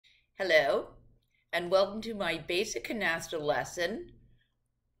Hello, and welcome to my basic Canasta lesson.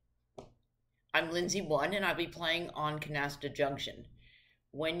 I'm Lindsay1, and I'll be playing on Canasta Junction.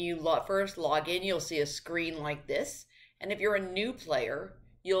 When you first log in, you'll see a screen like this, and if you're a new player,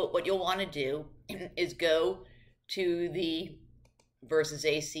 what you'll want to do is go to the versus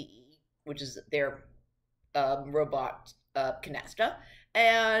ACE, which is their robot Canasta,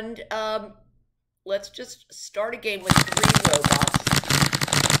 and let's just start a game with 3 robots.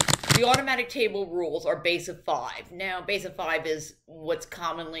 The automatic table rules are base of 5. Now, base of 5 is what's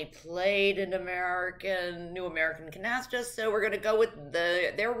commonly played in New American Canasta, so we're going to go with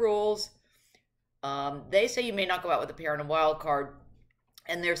their rules. They say you may not go out with a pair and a wild card,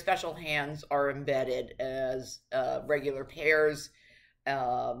 and their special hands are embedded as regular pairs,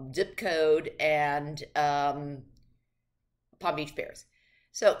 zip code, and Palm Beach pairs.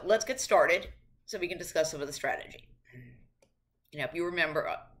 So let's get started so we can discuss some of the strategy. Now, if you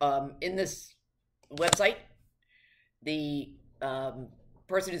remember, in this website, the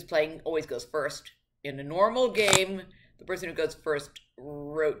person who's playing always goes first. In a normal game, the person who goes first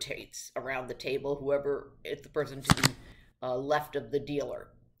rotates around the table, whoever is the person to the left of the dealer.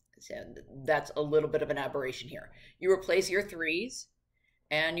 So that's a little bit of an aberration here. You replace your 3s,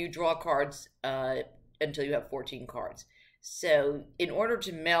 and you draw cards until you have 14 cards. So in order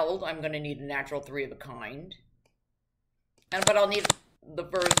to meld, I'm going to need a natural 3 of a kind. But I'll need, the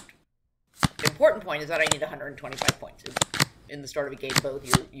first important point is that I need 125 points. In the start of a game, both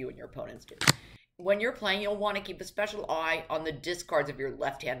you and your opponents do. When you're playing, you'll want to keep a special eye on the discards of your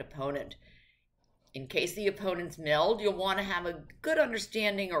left-hand opponent. In case the opponents meld, you'll want to have a good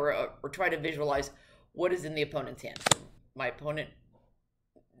understanding or try to visualize what is in the opponent's hand. So my opponent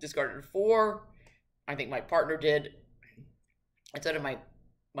discarded 4. I think my partner did, instead of my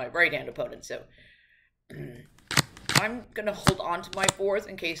right-hand opponent. So I'm going to hold on to my 4s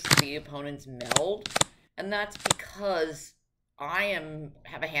in case the opponents meld, and that's because I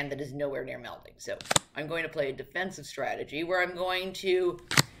have a hand that is nowhere near melding. So I'm going to play a defensive strategy where I'm going to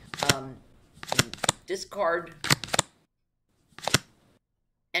discard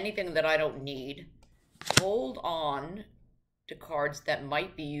anything that I don't need, hold on to cards that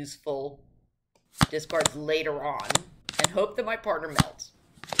might be useful discards later on, and hope that my partner melds.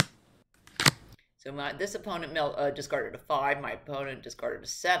 So this opponent discarded a 5. My opponent discarded a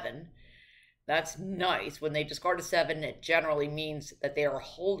 7. That's nice. When they discard a 7, it generally means that they are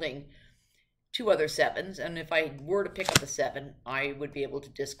holding 2 other 7s. And if I were to pick up a 7, I would be able to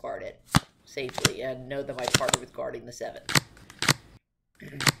discard it safely and know that my partner was guarding the 7.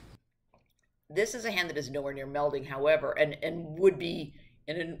 This is a hand that is nowhere near melding, however, and would be,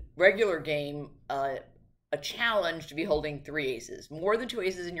 in a regular game, a challenge to be holding 3 aces. More than 2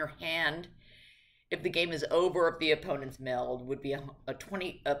 aces in your hand, if the game is over, if the opponent's meld, would be a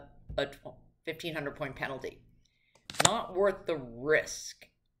 1,500 point penalty. Not worth the risk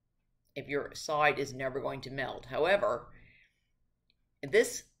if your side is never going to meld. However,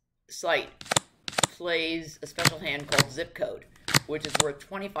 this site plays a special hand called Zip Code, which is worth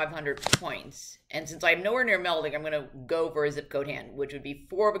 2,500 points. And since I'm nowhere near melding, I'm going to go for a Zip Code hand, which would be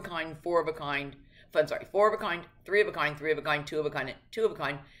 4 of a kind, 4 of a kind. I'm sorry, 4 of a kind, 3 of a kind, 3 of a kind, 2 of a kind, and 2 of a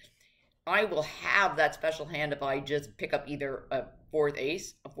kind. I will have that special hand if I just pick up either a 4th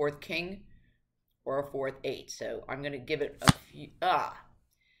ace, a 4th king, or a 4th 8. So I'm going to give it a few.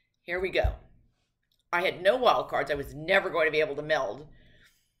 Here we go. I had no wild cards. I was never going to be able to meld.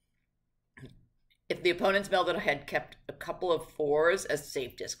 If the opponents melded, I had kept a couple of 4s as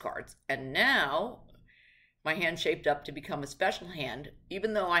safe discards. And now my hand shaped up to become a special hand,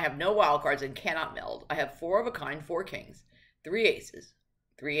 even though I have no wild cards and cannot meld. I have 4 of a kind, 4 kings, 3 aces,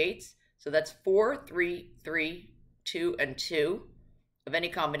 3 8s. So that's 4, 3, 3, 2, and 2 of any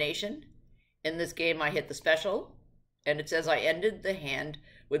combination. In this game, I hit the special, and it says I ended the hand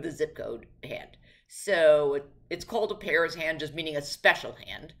with a zip code hand. So it's called a pairs hand, just meaning a special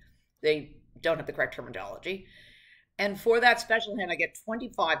hand. They don't have the correct terminology. And for that special hand, I get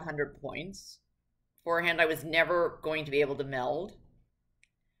 2,500 points. For a hand I was never going to be able to meld.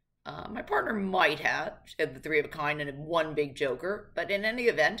 My partner might have. She had the 3 of a kind and 1 big joker. But in any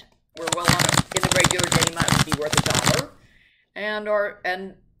event, we're well on in the regular game. That would be worth $1,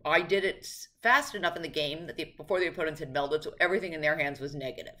 and I did it fast enough in the game that before the opponents had melded, so everything in their hands was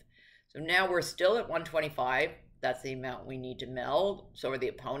negative. So now we're still at 125. That's the amount we need to meld. So are the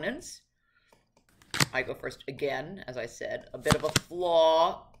opponents. I go first again, as I said, a bit of a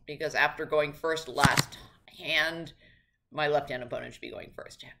flaw because after going first last hand, my left-hand opponent should be going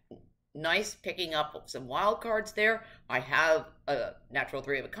first. Nice picking up some wild cards there. I have a natural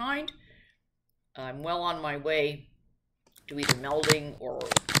 3 of a kind. I'm well on my way to either melding or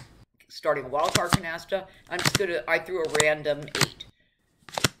starting a wildcard canasta. I threw a random 8.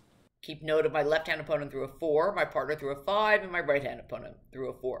 Keep note of my left-hand opponent threw a 4, my partner threw a 5, and my right-hand opponent threw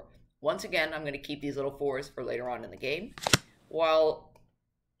a 4. Once again, I'm going to keep these little 4s for later on in the game, while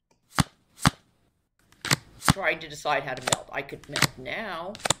trying to decide how to meld. I could meld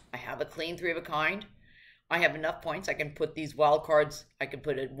now. I have a clean 3 of a kind. I have enough points. I can put these wild cards. I can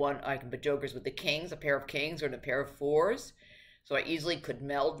put I can put jokers with the kings, a pair of kings, or a pair of 4s. So I easily could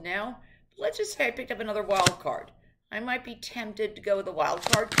meld now. But let's just say I picked up another wild card. I might be tempted to go with a wild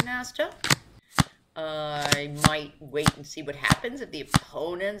card canasta. I might wait and see what happens if the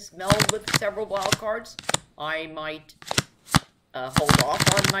opponents meld with several wild cards. I might hold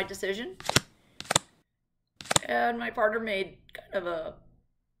off on my decision. And my partner made kind of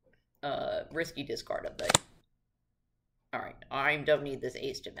a risky discard of the... Alright, I don't need this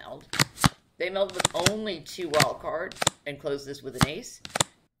ace to meld. They meld with only 2 wild cards and close this with an ace.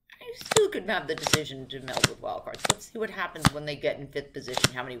 I still could have the decision to meld with wild cards. Let's see what happens when they get in 5th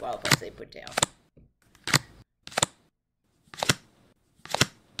position, how many wild cards they put down.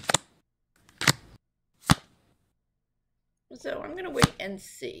 So I'm going to wait and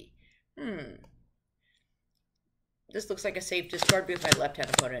see. This looks like a safe discard because my left-hand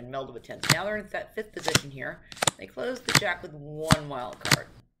opponent had melded with 10s. Now they're in that 5th position here. They close the jack with 1 wild card.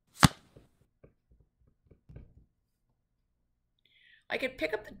 I could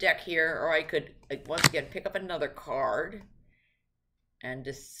pick up the deck here, or I could, once again, pick up another card and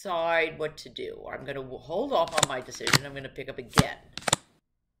decide what to do. I'm going to hold off on my decision. I'm going to pick up again.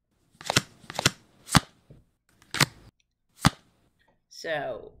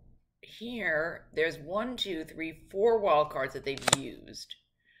 So here, there's 1, 2, 3, 4 wild cards that they've used.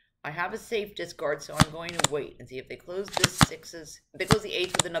 I have a safe discard, so I'm going to wait and see if they close this 6s. If they close the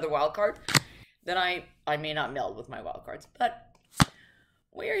 8th with another wild card, then I may not meld with my wild cards. But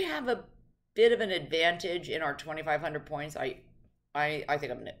we have a bit of an advantage in our 2,500 points. I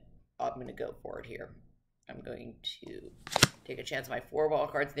think I'm gonna go for it here. I'm going to take a chance on my 4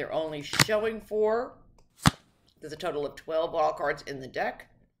 wild cards. They're only showing 4. There's a total of 12 wild cards in the deck.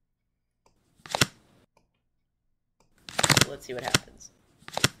 So let's see what happens.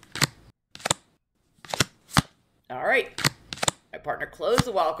 All right. My partner closed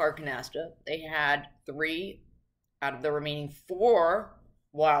the wildcard canasta. They had 3 out of the remaining 4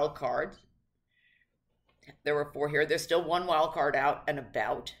 wild cards. There were 4 here. There's still 1 wild card out and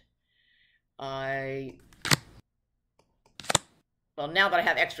about. Well, now that I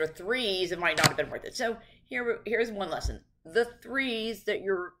have extra 3s, it might not have been worth it. So here's one lesson. The 3s that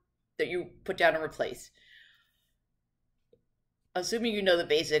you put down and replace, assuming you know the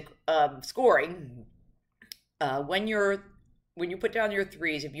basic scoring, when you put down your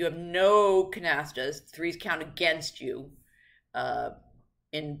 3s, if you have no canastas, 3s count against you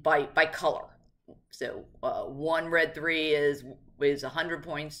by color. So 1 red 3 is 100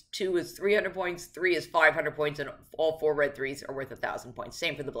 points, 2 is 300 points, 3 is 500 points, and all 4 red 3s are worth 1,000 points.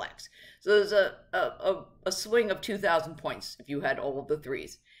 Same for the blacks. So there's a swing of 2,000 points if you had all of the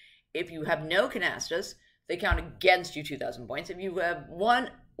 3s. If you have no canastas, they count against you 2,000 points. If you have one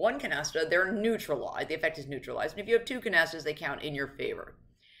canasta, they're neutralized. The effect is neutralized. And if you have 2 canastas, they count in your favor.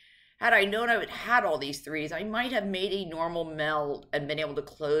 Had I known I had all these 3s, I might have made a normal meld and been able to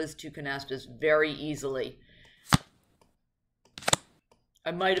close 2 canastas very easily. I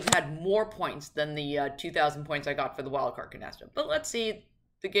might have had more points than the 2,000 points I got for the wildcard canasta. But let's see.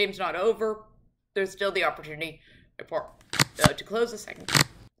 The game's not over. There's still the opportunity to close the second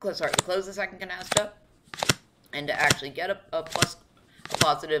canasta and to actually get a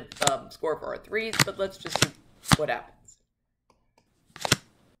positive score for our 3s. But let's just see what happens.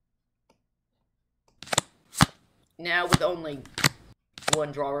 Now, with only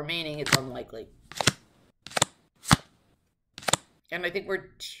 1 draw remaining, it's unlikely. And I think we're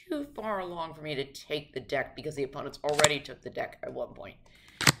too far along for me to take the deck because the opponents already took the deck at one point.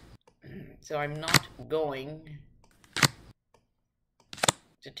 So I'm not going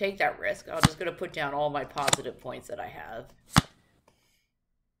to take that risk. I'm just going to put down all my positive points that I have.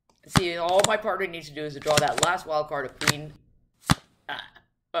 See, all my partner needs to do is to draw that last wild card, a queen.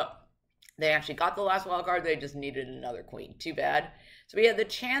 Well, they actually got the last wild card. They just needed another queen. Too bad. So we had the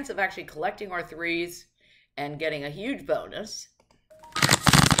chance of actually collecting our 3s and getting a huge bonus.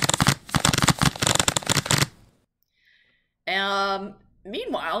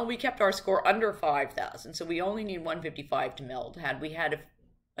 Meanwhile, we kept our score under 5,000, so we only need 155 to meld. Had we had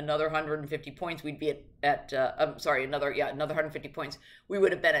another 150 points, we'd be another 150 points, we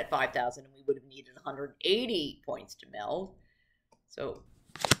would have been at 5,000, and we would have needed 180 points to meld. So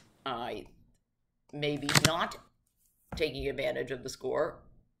I maybe not taking advantage of the score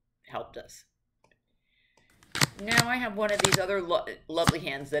helped us. Now I have one of these other lovely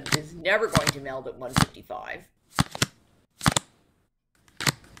hands that is never going to meld at 155.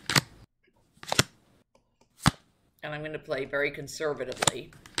 And I'm going to play very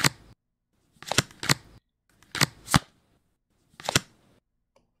conservatively.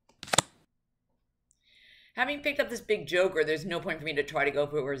 Having picked up this big joker, there's no point for me to try to go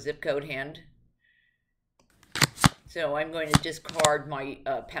for a zip code hand. So I'm going to discard my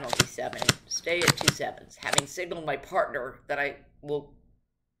penalty 7, stay at 2 7s, having signaled my partner that I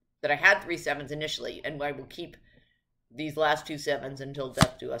had 3 7s initially, and I will keep these last 2 7s until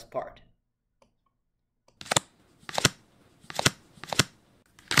death do us part.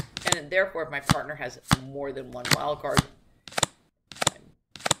 And therefore, if my partner has more than one wild card,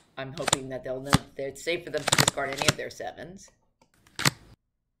 I'm hoping that they'll know that it's safe for them to discard any of their 7s.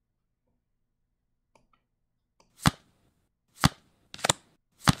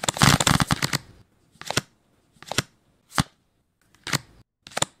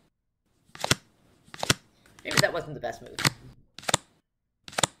 Maybe that wasn't the best move.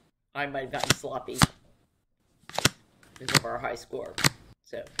 I might have gotten sloppy because of our high score.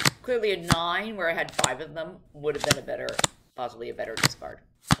 So clearly a 9 where I had 5 of them would have been a better, possibly a better discard.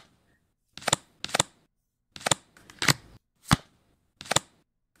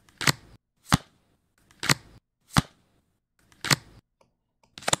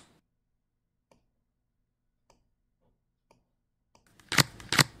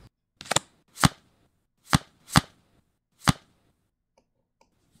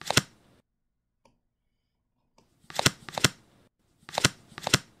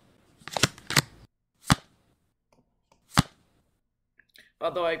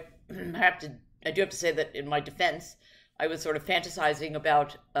 Although I do have to say that in my defense, I was sort of fantasizing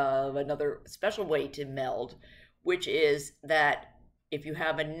about another special way to meld, which is that if you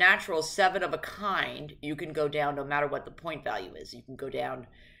have a natural 7 of a kind, you can go down no matter what the point value is. You can go down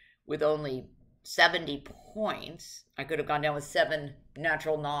with only 70 points. I could have gone down with 7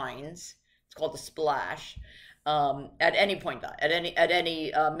 natural 9s. It's called a splash. At any point value, at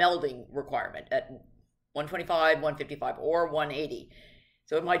any melding requirement, at 125, 155, or 180.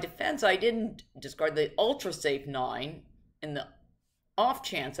 So in my defense, I didn't discard the ultra safe 9 in the off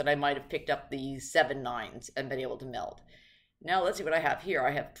chance that I might have picked up the 7 9s and been able to meld. Now let's see what I have here.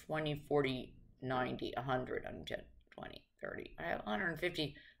 I have 20, 40, 90, 100, 110, 20, 30. I have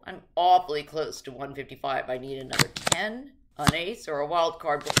 150. I'm awfully close to 155. I need another 10, an ace, or a wild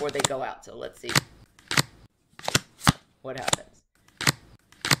card before they go out. So let's see what happens.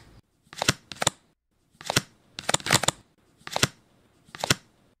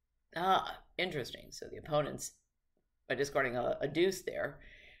 Interesting. So the opponents are discarding a deuce there.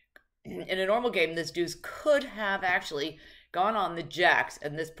 In a normal game, this deuce could have actually gone on the jacks,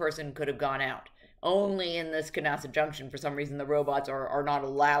 and this person could have gone out. Only in this Canasta Junction, for some reason, the robots are not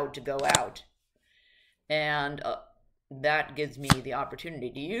allowed to go out. And that gives me the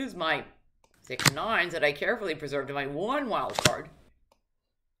opportunity to use my 6 9s that I carefully preserved in my 1 wild card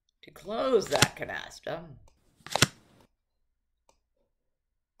to close that canasta.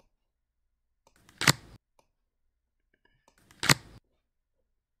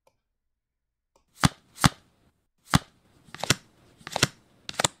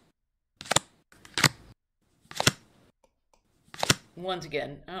 Once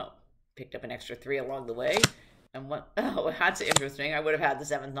again, picked up an extra 3 along the way. And that's interesting. I would have had the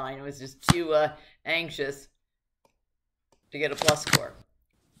 7th 9. I was just too anxious to get a plus score.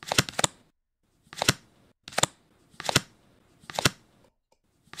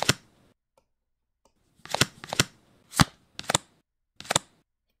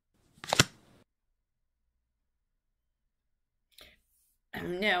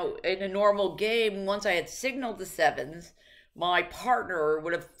 Now, in a normal game, once I had signaled the 7s, my partner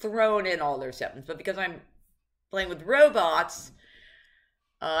would have thrown in all their 7s. But because I'm playing with robots,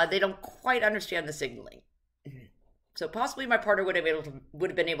 they don't quite understand the signaling. So possibly my partner would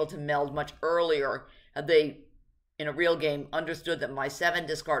have been able to meld much earlier had they, in a real game, understood that my 7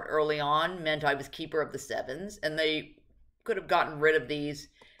 discard early on meant I was keeper of the 7s, and they could have gotten rid of these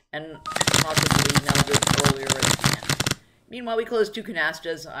and possibly melded earlier in the hand. Meanwhile, we closed 2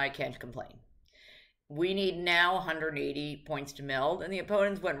 canastas. I can't complain. We need now 180 points to meld, and the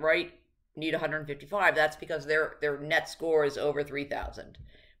opponents went right, need 155. That's because their net score is over 3,000.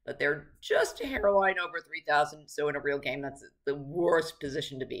 But they're just a hairline over 3,000, so in a real game, that's the worst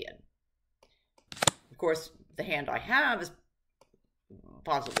position to be in. Of course, the hand I have is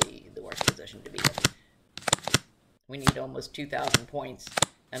possibly the worst position to be in. We need almost 2,000 points,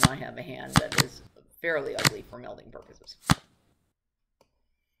 and I have a hand that is fairly ugly for melding purposes.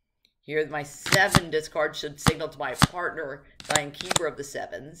 Here, my 7 discard should signal to my partner that I am keeper of the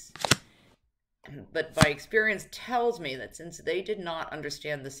 7s. But my experience tells me that since they did not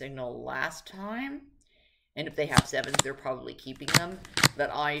understand the signal last time, and if they have 7s, they're probably keeping them,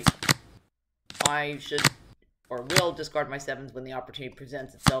 that I should or will discard my 7s when the opportunity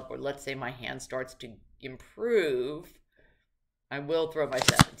presents itself, or let's say my hand starts to improve, I will throw my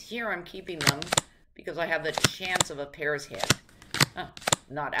 7s. Here I'm keeping them because I have the chance of a pair's hand.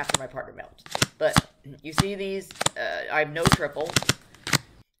 Not after my partner melts. But you see these, I have no triple.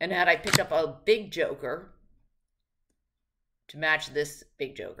 And had I picked up a big joker to match this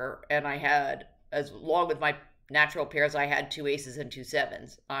big joker, and I had, as long with my natural pairs, I had 2 aces and 2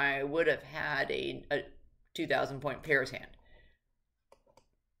 7s, I would have had a 2,000 point pairs hand.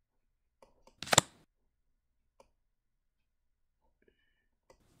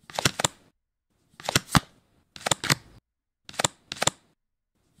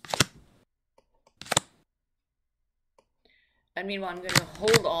 And meanwhile, I'm going to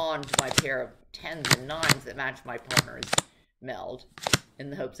hold on to my pair of 10s and 9s that match my partner's meld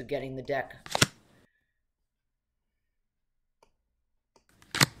in the hopes of getting the deck.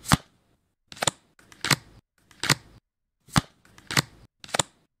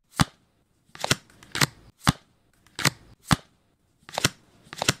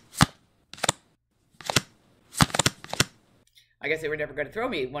 I guess they were never going to throw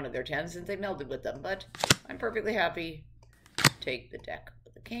me one of their 10s since they melded with them, but I'm perfectly happy to take the deck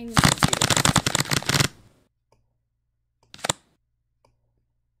with the kings.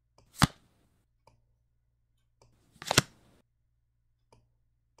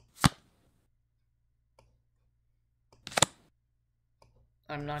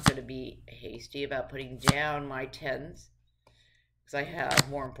 I'm not going to be hasty about putting down my 10s because I have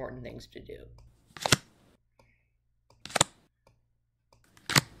more important things to do.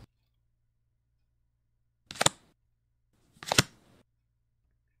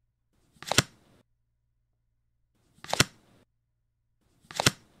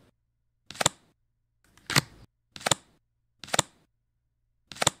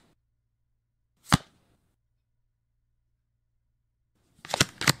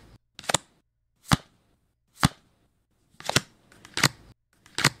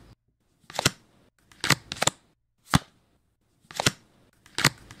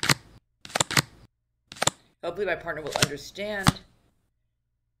 Hopefully my partner will understand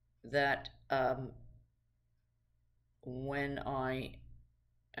that when I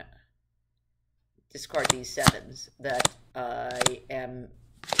discard these 7s, that I am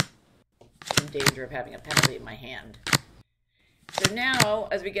in danger of having a penalty in my hand. So now,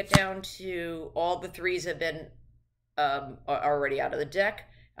 as we get down to all the 3s have been already out of the deck,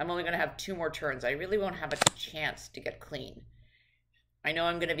 I'm only going to have 2 more turns. I really won't have a chance to get clean. I know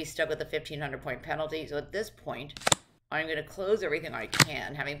I'm going to be stuck with a 1,500 point penalty, so at this point, I'm going to close everything I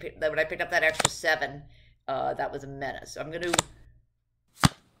can. When I picked up that extra 7, that was a menace. So I'm going to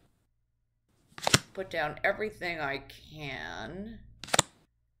put down everything I can.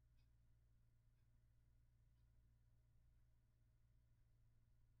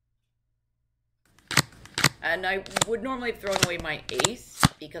 And I would normally have thrown away my ace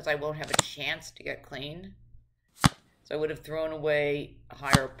because I won't have a chance to get clean. So I would have thrown away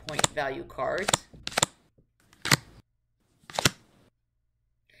higher point value cards.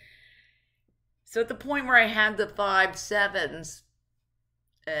 So at the point where I had the 5 7s,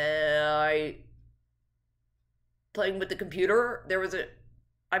 playing with the computer,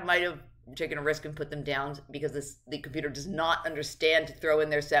 I might have taken a risk and put them down because the computer does not understand to throw in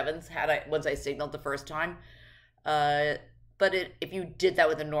their 7s once I signaled the first time. But if you did that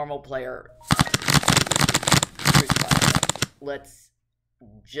with a normal player, let's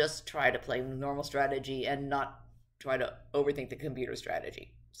just try to play normal strategy and not try to overthink the computer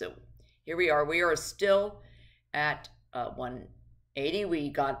strategy. So here we are. We are still at 180. We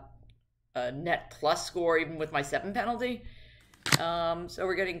got a net plus score even with my 7 penalty. So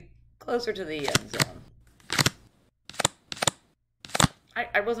we're getting closer to the end zone.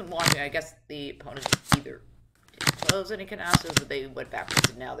 I wasn't watching. I guess the opponent either didn't close any canastas, but they went backwards,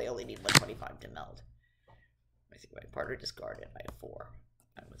 and now they only need 125 to meld. I think my partner discarded. I have 4.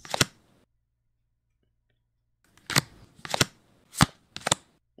 I was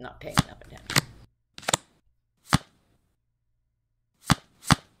not paying enough attention.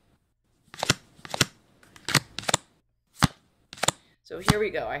 So here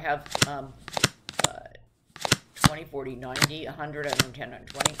we go. I have 20, 40, 90, 100, 110,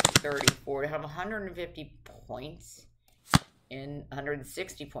 120, 30, 40. I have 150 points in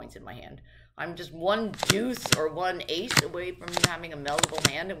 160 points in my hand. I'm just one deuce or one ace away from having a meldable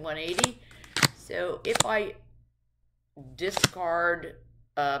hand at 180. So if I discard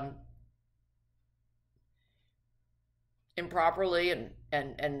improperly and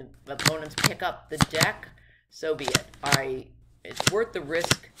the opponents pick up the deck, so be it. It's worth the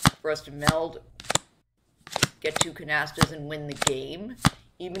risk for us to meld, get 2 canastas and win the game,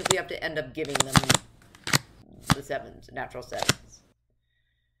 even if we have to end up giving them the sevens, natural sevens.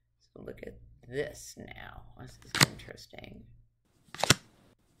 So look at this now. This is interesting.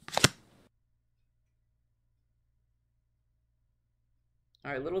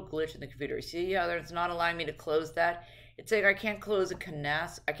 All right, little glitch in the computer. See how it's not allowing me to close that? It's saying I can't close a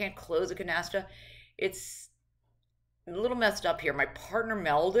canasta. I can't close a canasta. It's a little messed up here. My partner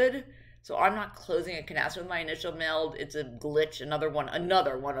melded, so I'm not closing a canasta with my initial meld. It's a glitch, another one of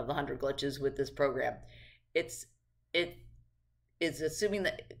the 100 glitches with this program. It is assuming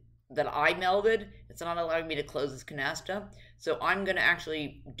that I melded. It's not allowing me to close this canasta. So I'm going to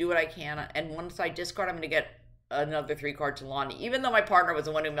actually do what I can, and once I discard, I'm going to get another 3-card Talani, even though my partner was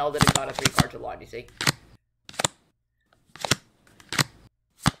the one who melded and got a 3-card Talani, see?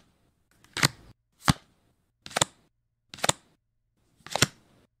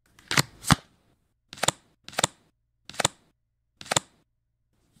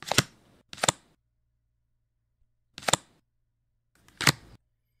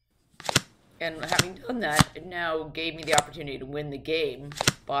 And having done that, it now gave me the opportunity to win the game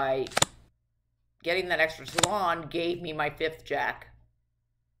by getting that extra salon, gave me my 5th jack.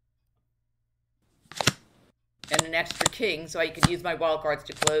 And an extra king, so I could use my wild cards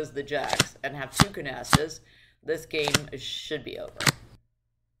to close the jacks and have 2 canastas. This game should be over.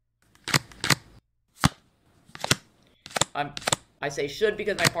 I say should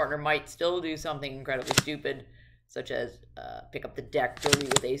because my partner might still do something incredibly stupid, such as pick up the deck dirty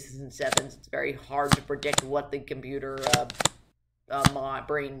with aces and sevens. It's very hard to predict what the computer my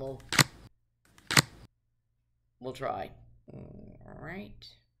brain will try. All right.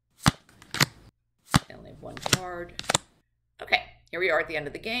 I only have 1 card. Okay, here we are at the end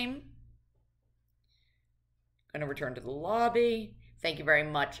of the game. I'm going to return to the lobby. Thank you very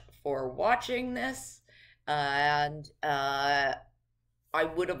much for watching this. And I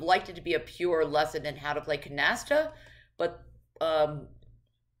would have liked it to be a pure lesson in how to play canasta, but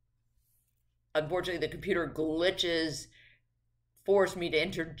unfortunately the computer glitches forced me to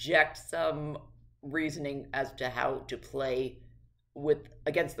interject some reasoning as to how to play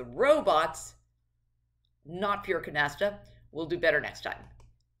against the robots, not pure canasta. We'll do better next time.